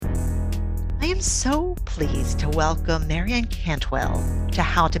am so pleased to welcome Marianne Cantwell to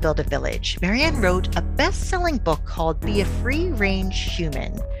How to Build a Village. Marianne wrote a best-selling book called Be a Free-Range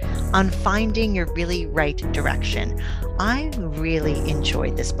Human on finding your really right direction. I really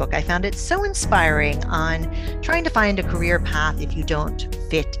enjoyed this book. I found it so inspiring on trying to find a career path if you don't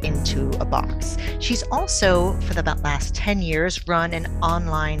fit into a box. She's also, for the last 10 years, run an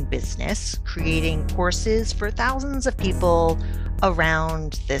online business, creating courses for thousands of people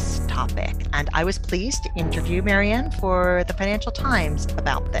around this topic. And I was pleased to interview Marianne for the Financial Times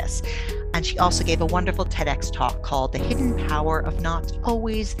about this. And she also gave a wonderful TEDx talk called The Hidden Power of Not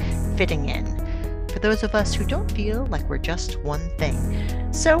Always Fitting In, for those of us who don't feel like we're just one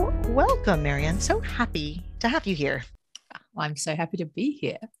thing. So welcome, Marianne. So happy to have you here. I'm so happy to be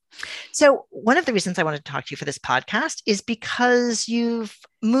here. So one of the reasons I wanted to talk to you for this podcast is because you've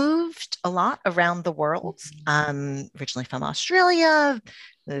moved a lot around the world, originally from Australia,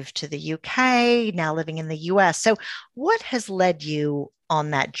 moved to the UK, now living in the US. So what has led you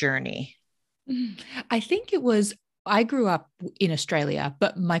on that journey? I think I grew up in Australia,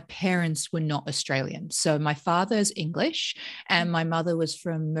 but my parents were not Australian. So my father's English and my mother was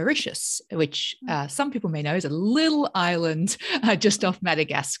from Mauritius, which some people may know is a little island just off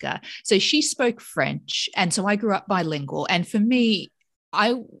Madagascar. So she spoke French. And so I grew up bilingual. And for me,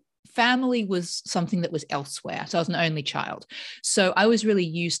 family was something that was elsewhere. So I was an only child. So I was really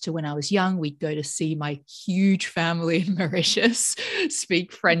used to when I was young, we'd go to see my huge family in Mauritius,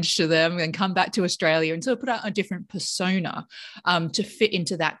 speak French to them and come back to Australia and sort of put out a different persona to fit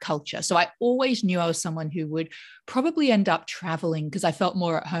into that culture. So I always knew I was someone who would probably end up traveling because I felt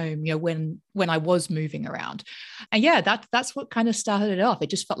more at home, when I was moving around. And yeah, that's what kind of started it off. It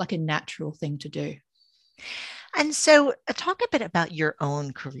just felt like a natural thing to do. And so talk a bit about your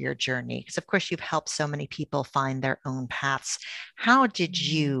own career journey, because of course you've helped so many people find their own paths. How did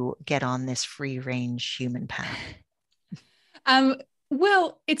you get on this free range human path?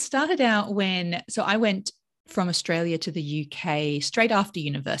 Well, it started out so I went from Australia to the UK straight after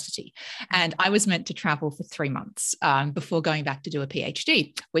university. And I was meant to travel for 3 months before going back to do a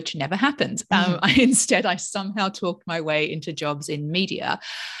PhD, which never happened. Instead, I somehow talked my way into jobs in media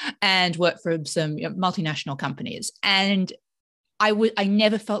and worked for some multinational companies. And I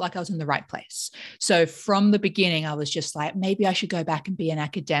never felt like I was in the right place. So from the beginning, I was just like, maybe I should go back and be an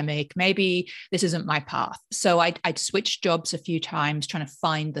academic. Maybe this isn't my path. So I'd switched jobs a few times trying to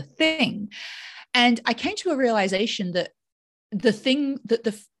find the thing. And I came to a realization that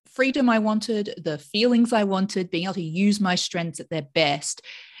the freedom I wanted, the feelings I wanted, being able to use my strengths at their best,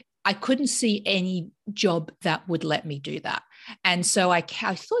 I couldn't see any job that would let me do that. And so I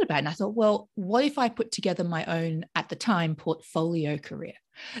thought about it and I thought, well, what if I put together my own, at the time, portfolio career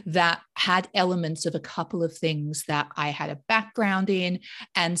that had elements of a couple of things that I had a background in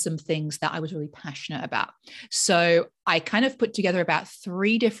and some things that I was really passionate about. So I kind of put together about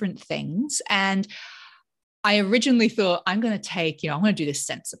 3 different things. And I originally thought, I'm going to do this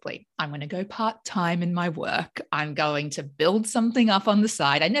sensibly. I'm going to go part-time in my work. I'm going to build something up on the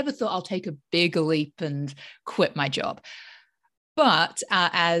side. I never thought I'll take a big leap and quit my job. But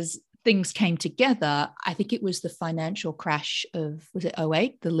as things came together, I think it was the financial crash of, was it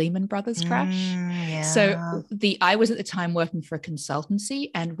 2008, the Lehman Brothers crash? Yeah. So I was at the time working for a consultancy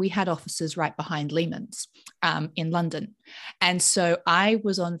and we had offices right behind Lehman's in London. And so I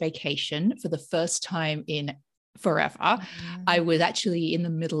was on vacation for the first time in forever. I was actually in the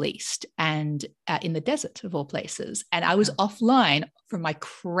Middle East and in the desert of all places. And I was offline from my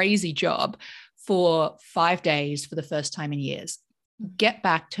crazy job for 5 days for the first time in years. Get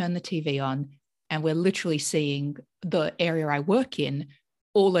back, turn the TV on, and we're literally seeing the area I work in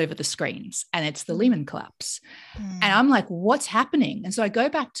all over the screens, and it's the Lehman collapse. And I'm like, what's happening? And so I go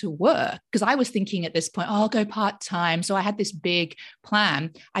back to work because I was thinking at this point, I'll go part-time. So I had this big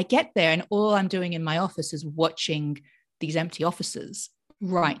plan. I get there and all I'm doing in my office is watching these empty offices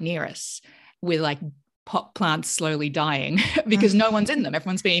right near us with like pot plants slowly dying because no one's in them.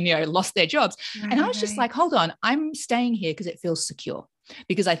 Everyone's been, lost their jobs. And I was just like, hold on, I'm staying here because it feels secure,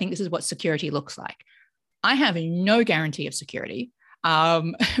 because I think this is what security looks like. I have no guarantee of security.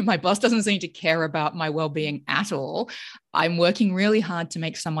 My boss doesn't seem to care about my well-being at all. I'm working really hard to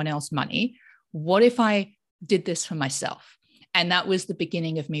make someone else money. What if I did this for myself? And that was the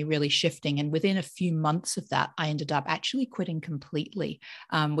beginning of me really shifting. And within a few months of that, I ended up actually quitting completely,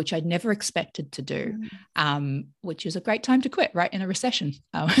 which I'd never expected to do, which is a great time to quit, right? In a recession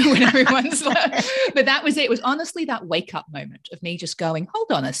when everyone's but that was it. It was honestly that wake up moment of me just going,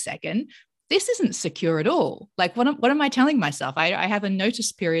 hold on a second. This isn't secure at all. Like, what am I telling myself? I have a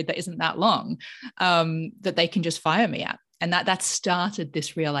notice period that isn't that long, that they can just fire me at. And that started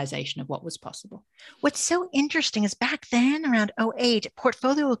this realization of what was possible. What's so interesting is back then, around '08,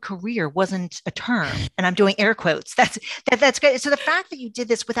 portfolio career wasn't a term, and I'm doing air quotes. That's great. So the fact that you did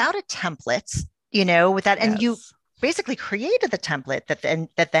this without a template, without, Yes. and you basically created the template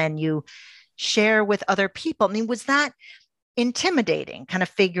that then you share with other people. I mean, was that intimidating, kind of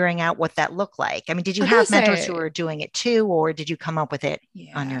figuring out what that looked like? I mean, did you have mentors who were doing it too, or did you come up with it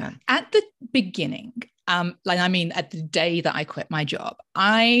on your own? At the beginning, at the day that I quit my job,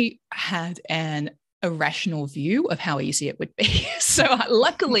 I had an irrational view of how easy it would be. So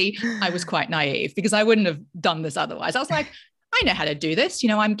luckily, I was quite naive because I wouldn't have done this otherwise. I was like, I know how to do this.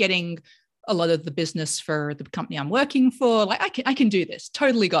 I'm getting a lot of the business for the company I'm working for. Like I can do this.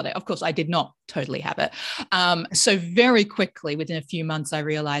 Totally got it. Of course, I did not totally have it. So very quickly, within a few months, I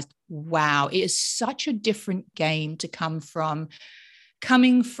realized, wow, it is such a different game to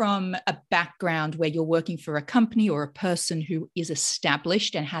coming from a background where you're working for a company or a person who is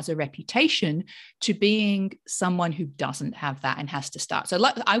established and has a reputation, to being someone who doesn't have that and has to start. So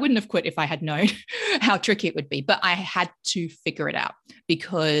I wouldn't have quit if I had known how tricky it would be, but I had to figure it out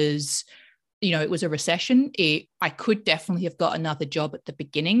because it was a recession. I could definitely have got another job at the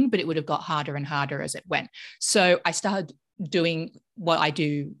beginning, but it would have got harder and harder as it went. So I started doing what I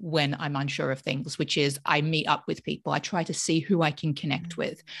do when I'm unsure of things, which is I meet up with people. I try to see who I can connect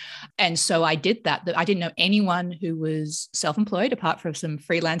with. And so I did that. I didn't know anyone who was self-employed apart from some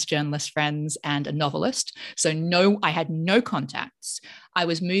freelance journalist friends and a novelist. So I had no contacts. I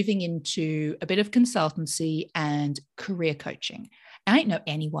was moving into a bit of consultancy and career coaching. I didn't know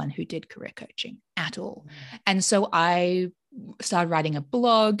anyone who did career coaching at all. And so I started writing a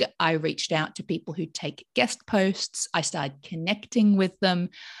blog. I reached out to people who take guest posts. I started connecting with them.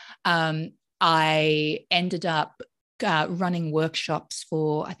 I ended up running workshops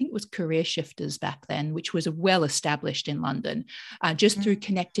for, I think it was Career Shifters back then, which was well established in London, just through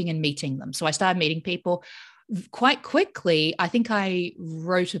connecting and meeting them. So I started meeting people. Quite quickly, I think I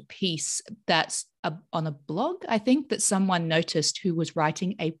wrote a piece that's on a blog, I think, that someone noticed who was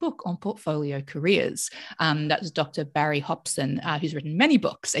writing a book on portfolio careers. That was Dr. Barry Hobson, who's written many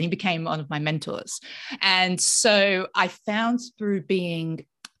books, and he became one of my mentors. And so I found through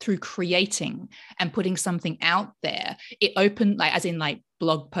creating and putting something out there, it opened,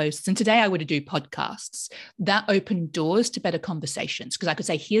 blog posts. And today I would do podcasts that opened doors to better conversations, because I could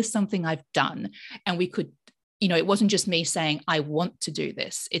say, here's something I've done. And we could, it wasn't just me saying, I want to do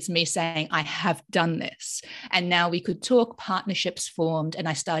this. It's me saying, I have done this. And now we could talk, partnerships formed, and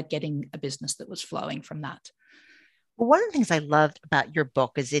I started getting a business that was flowing from that. Well, one of the things I loved about your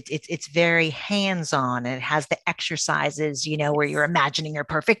book is it's very hands-on, and it has the exercises, where you're imagining your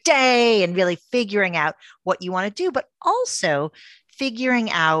perfect day and really figuring out what you want to do, but also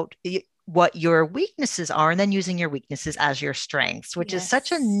figuring out what your weaknesses are and then using your weaknesses as your strengths, which is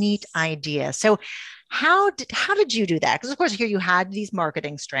such a neat idea. So how did you do that? Because of course here you had these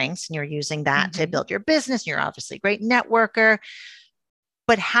marketing strengths and you're using that to build your business. You're obviously a great networker.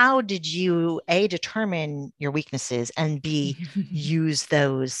 But how did you A, determine your weaknesses, and B, use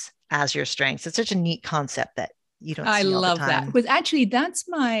those as your strengths? It's such a neat concept that you don't see all the time. I love that. Because actually that's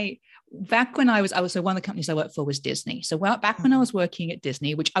back when I was so one of the companies I worked for was Disney. So back when I was working at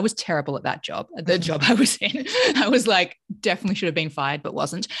Disney, which I was terrible at that job, the job I was in, I was like, definitely should have been fired, but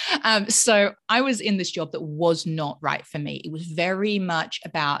wasn't. So I was in this job that was not right for me. It was very much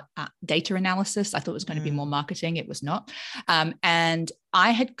about data analysis. I thought it was going to be more marketing. It was not. And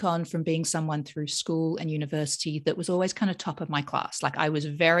I had gone from being someone through school and university that was always kind of top of my class. Like I was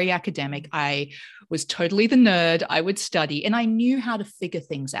very academic. I was totally the nerd. I would study and I knew how to figure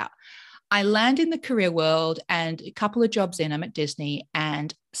things out. I land in the career world, and a couple of jobs in, I'm at Disney,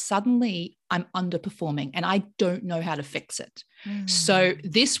 and suddenly I'm underperforming and I don't know how to fix it. So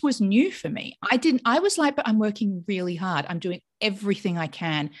this was new for me. I was like, but I'm working really hard. I'm doing everything I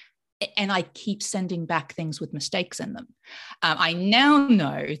can. And I keep sending back things with mistakes in them. I now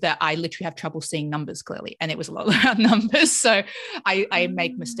know that I literally have trouble seeing numbers clearly, and it was a lot around numbers. So I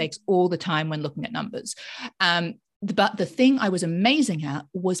make mistakes all the time when looking at numbers. But the thing I was amazing at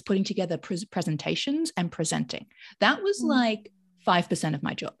was putting together presentations and presenting. That was like 5% of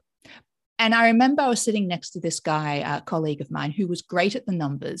my job. And I remember I was sitting next to this guy, a colleague of mine, who was great at the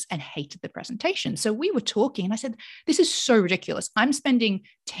numbers and hated the presentation. So we were talking and I said, this is so ridiculous. I'm spending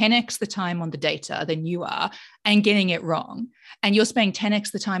 10x the time on the data than you are and getting it wrong. And you're spending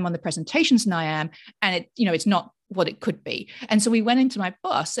 10x the time on the presentations than I am. And it's not what it could be. And so we went into our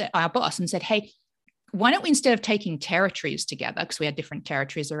boss and said, hey, why don't we, instead of taking territories together, because we had different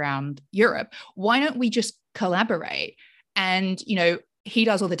territories around Europe, why don't we just collaborate? And, he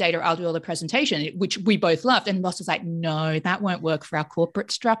does all the data, I'll do all the presentation, which we both loved. And Ross was like, no, that won't work for our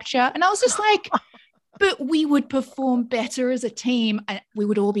corporate structure. And I was just like, but we would perform better as a team and we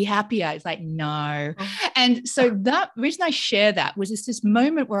would all be happier. It's like, no. And so that reason I share that was this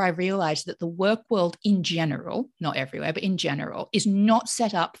moment where I realized that the work world in general, not everywhere, but in general, is not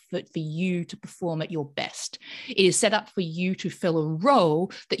set up for you to perform at your best. It is set up for you to fill a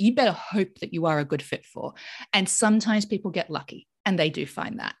role that you better hope that you are a good fit for. And sometimes people get lucky. And they do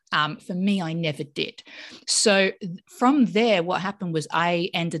find that. For me, I never did. So from there, what happened was I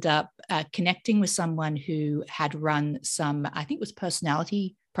ended up connecting with someone who had run some, I think it was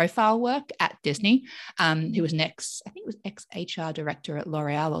personality profile work at Disney, who was ex-HR director at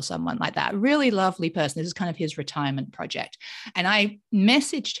L'Oreal or someone like that. Really lovely person. This is kind of his retirement project. And I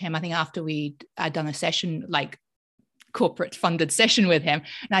messaged him, I think after I'd done a session, like corporate funded session with him.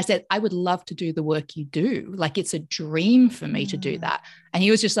 And I said, I would love to do the work you do. Like, it's a dream for me to do that. And he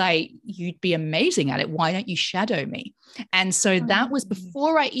was just like, you'd be amazing at it. Why don't you shadow me? And so that was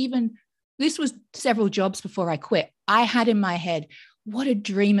before this was several jobs before I quit. I had in my head, what a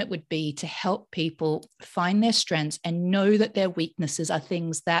dream it would be to help people find their strengths and know that their weaknesses are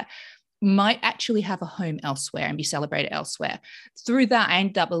things that might actually have a home elsewhere and be celebrated elsewhere. Through that, I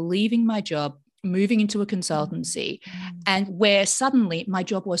ended up leaving my job, moving into a consultancy, and where suddenly my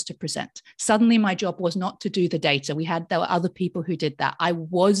job was to present. Suddenly my job was not to do the data. There were other people who did that. I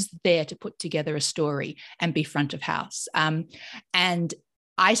was there to put together a story and be front of house. And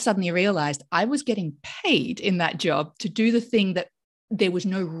I suddenly realized I was getting paid in that job to do the thing that there was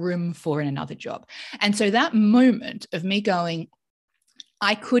no room for in another job. And so that moment of me going,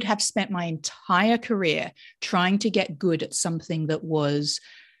 I could have spent my entire career trying to get good at something that was,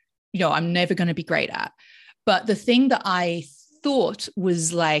 I'm never going to be great at. But the thing that I thought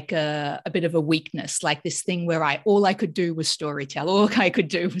was like a bit of a weakness, like this thing where all I could do was storytell, all I could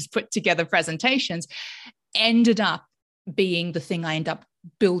do was put together presentations, ended up being the thing I end up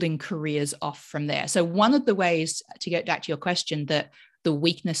building careers off from there. So one of the ways, to get back to your question, that the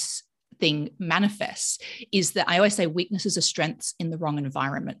weakness thing manifests is that I always say weaknesses are strengths in the wrong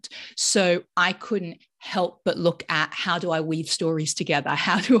environment. So I couldn't help but look at, how do I weave stories together?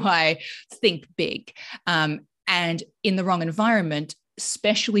 How do I think big? And in the wrong environment,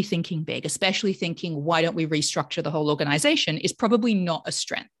 especially thinking big, especially thinking, why don't we restructure the whole organization, is probably not a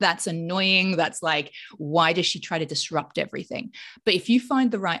strength. That's annoying. That's like, why does she try to disrupt everything? But if you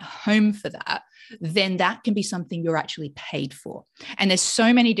find the right home for that, then that can be something you're actually paid for. And there's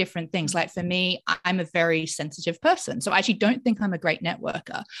so many different things. Like for me, I'm a very sensitive person. So I actually don't think I'm a great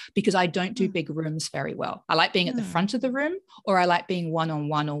networker because I don't do big rooms very well. I like being at the front of the room, or I like being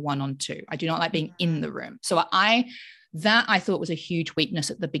one-on-one or one-on-two. I do not like being in the room. So that I thought was a huge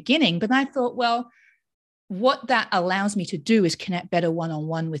weakness at the beginning, but I thought, well, what that allows me to do is connect better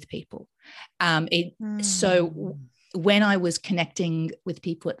one-on-one with people. So when I was connecting with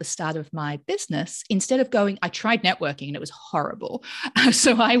people at the start of my business, instead of I tried networking and it was horrible.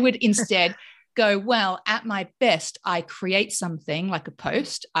 So I would instead go, well, at my best, I create something like a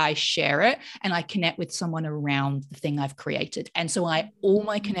post, I share it, and I connect with someone around the thing I've created. And so all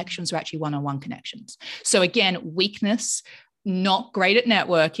my connections are actually one-on-one connections. So again, weakness, not great at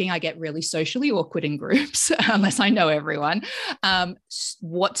networking. I get really socially awkward in groups unless I know everyone.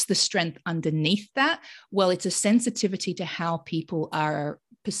 What's the strength underneath that? Well, it's a sensitivity to how people are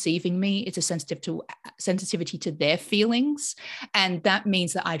perceiving me. It's a sensitivity to their feelings. And that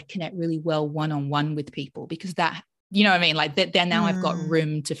means that I connect really well one-on-one with people, because that, you know what I mean? Like that now I've got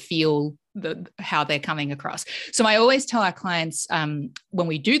room to feel how they're coming across. So I always tell our clients when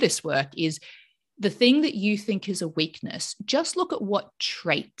we do this work is, the thing that you think is a weakness, just look at what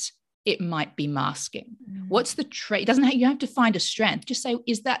trait it might be masking. What's the trait? You have to find a strength. Just say,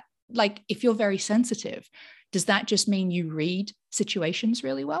 is that, like, if you're very sensitive, does that just mean you read situations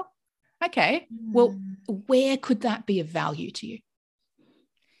really well? Okay, well, where could that be of value to you?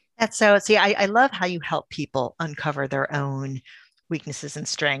 I love how you help people uncover their own weaknesses and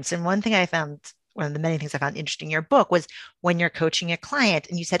strengths. And one of the many things I found interesting in your book was when you're coaching a client,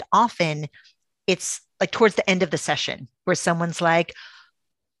 and you said often it's like towards the end of the session where someone's like,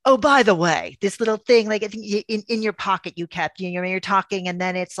 oh, by the way, this little thing, like I think in your pocket you kept, you're talking, and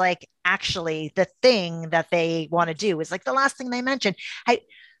then it's like, actually the thing that they want to do is like the last thing they mentioned.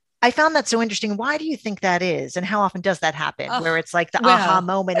 I found that so interesting. Why do you think that is? And how often does that happen? Where it's like the aha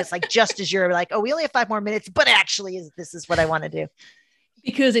moment, it's like, just as you're like, oh, we only have 5 more minutes, but actually this is what I want to do.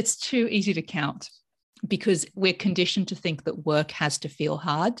 Because it's too easy to count. Because we're conditioned to think that work has to feel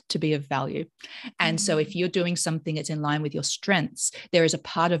hard to be of value. And so if you're doing something that's in line with your strengths, there is a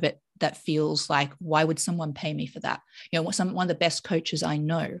part of it that feels like, why would someone pay me for that? You know, one of the best coaches I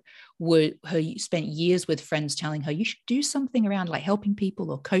know spent years with friends telling her, you should do something around like helping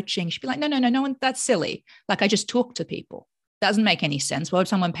people or coaching. She'd be like, no one, that's silly. Like, I just talk to people. Doesn't make any sense. Why would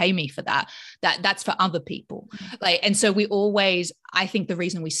someone pay me for that? That's for other people. Like, and so we always, I think the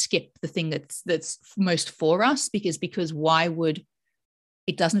reason we skip the thing that's most for us, because why would,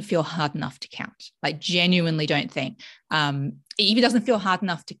 it doesn't feel hard enough to count. Like, genuinely don't think. It either doesn't feel hard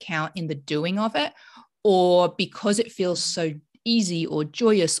enough to count in the doing of it, or because it feels so easy or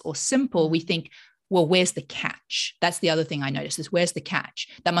joyous or simple, we think, well, where's the catch? That's the other thing I noticed is, where's the catch?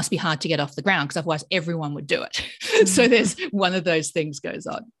 That must be hard to get off the ground, because otherwise everyone would do it. So there's one of those things goes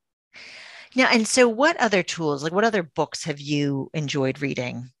on. Now, and so what other tools, like what other books have you enjoyed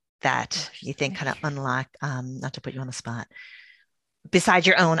reading that you think kind of unlock, not to put you on the spot, besides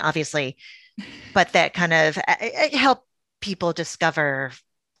your own, obviously, but that kind of help people discover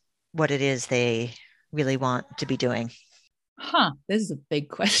what it is they really want to be doing? This is a big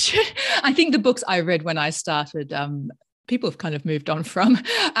question. I think the books I read when I started, people have kind of moved on from.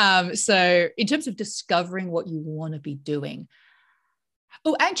 So in terms of discovering what you want to be doing,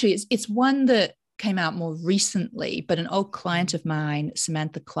 actually, it's one that came out more recently, but an old client of mine,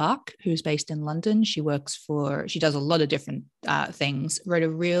 Samantha Clark, who's based in London, she does a lot of different things, wrote a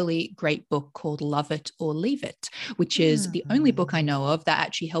really great book called Love It or Leave It, which is the only book I know of that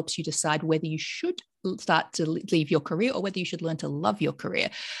actually helps you decide whether you should start to leave your career or whether you should learn to love your career.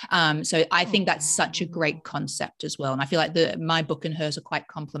 So I think that's such a great concept as well. And I feel like my book and hers are quite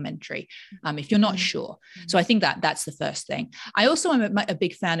complementary if you're not sure. So I think that's the first thing. I also am a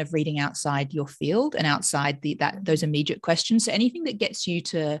big fan of reading outside your field and outside those immediate questions. So anything that gets you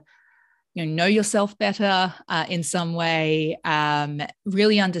to know yourself better in some way,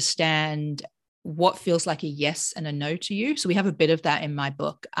 really understand what feels like a yes and a no to you. So we have a bit of that in my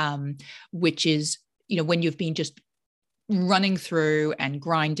book, which is, when you've been just running through and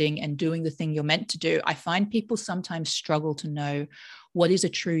grinding and doing the thing you're meant to do, I find people sometimes struggle to know what is a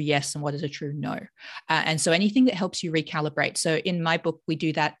true yes and what is a true no. And so anything that helps you recalibrate. So in my book, we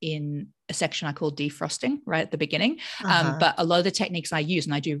do that in a section I call defrosting right at the beginning. But a lot of the techniques I use,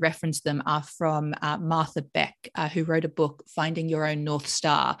 and I do reference them, are from Martha Beck, who wrote a book, Finding Your Own North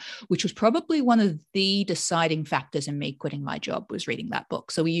Star, which was probably one of the deciding factors in me quitting my job, was reading that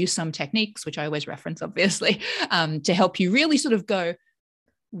book. So we use some techniques, which I always reference, obviously, to help you really sort of go,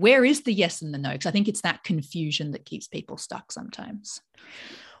 where is the yes and the no? Because I think it's that confusion that keeps people stuck sometimes.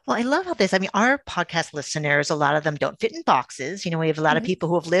 Well, I love how this, our podcast listeners, a lot of them don't fit in boxes. We have a lot of people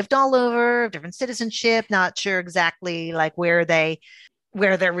who have lived all over, different citizenship, not sure exactly like where they're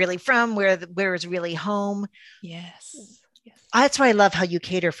really from, where is really home. Yes. That's why I love how you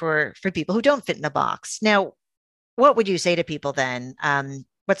cater for people who don't fit in a box. Now, what would you say to people then?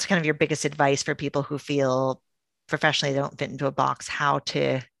 What's kind of your biggest advice for people who feel professionally they don't fit into a box, how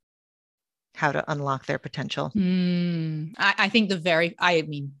to unlock their potential? I think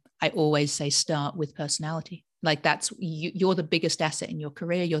I always say start with personality. Like, that's you're the biggest asset in your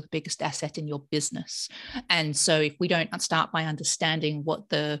career, you're the biggest asset in your business. And so if we don't start by understanding what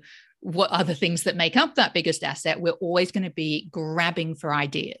are the things that make up that biggest asset, we're always going to be grabbing for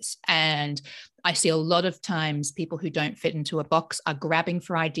ideas. And I see a lot of times people who don't fit into a box are grabbing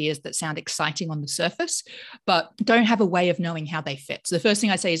for ideas that sound exciting on the surface, but don't have a way of knowing how they fit. So the first thing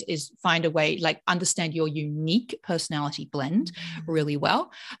I say is find a way, like, understand your unique personality blend really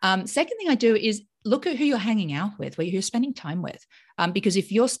well. Second thing I do is look at who you're hanging out with, who you're spending time with. Because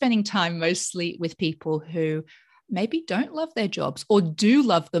if you're spending time mostly with people who maybe don't love their jobs, or do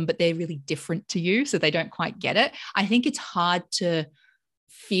love them, but they're really different to you, so they don't quite get it, I think it's hard to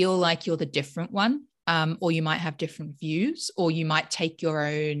feel like you're the different one, or you might have different views, or you might take your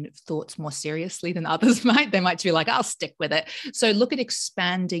own thoughts more seriously than others might. They might be like, I'll stick with it. So look at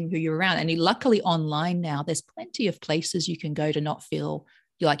expanding who you're around. And luckily online now, there's plenty of places you can go to not feel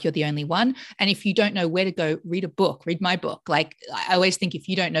like you're the only one. And if you don't know where to go, read a book, read my book. Like, I always think if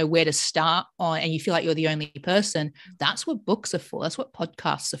you don't know where to start on and you feel like you're the only person, that's what books are for. That's what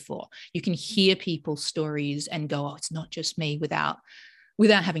podcasts are for. You can hear people's stories and go, oh, it's not just me, without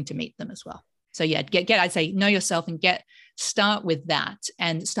having to meet them as well. So yeah, I'd say know yourself and start with that,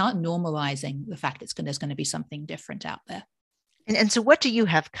 and start normalizing the fact there's going to be something different out there. And so what do you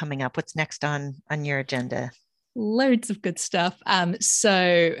have coming up? What's next on your agenda? Loads of good stuff.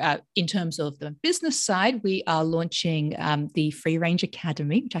 So in terms of the business side, we are launching the Free Range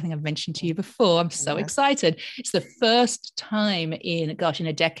Academy, which I think I've mentioned to you before. I'm so excited. It's the first time in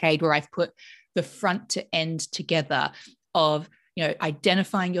a decade where I've put the front to end together of,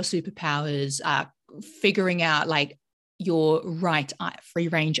 identifying your superpowers, figuring out, like, your right free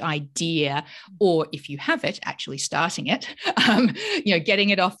range idea, or if you have it, actually starting it, getting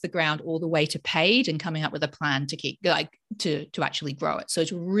it off the ground all the way to paid and coming up with a plan to keep to actually grow it. So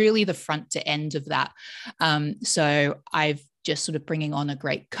it's really the front to end of that. So I've just sort of bringing on a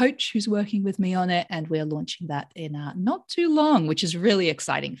great coach who's working with me on it, and we're launching that in not too long, which is really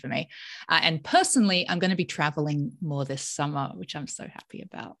exciting for me. And personally, I'm going to be traveling more this summer, which I'm so happy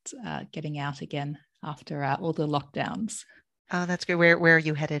about, getting out again after all the lockdowns. Oh, that's good. Where are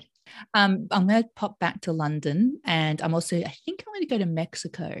you headed? I'm going to pop back to London, and I think I'm going to go to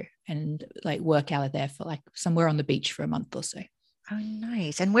Mexico and work out of there for somewhere on the beach for a month or so. Oh,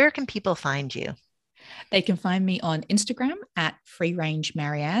 nice. And where can people find you? They can find me on Instagram at Free Range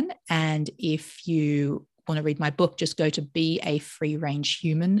Marianne. And if you want to read my book, just go to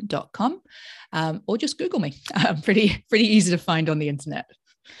beafreerangehuman.com, or just Google me. Pretty easy to find on the internet.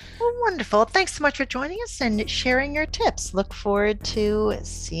 Well, wonderful. Thanks so much for joining us and sharing your tips. Look forward to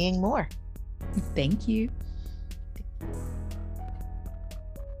seeing more. Thank you.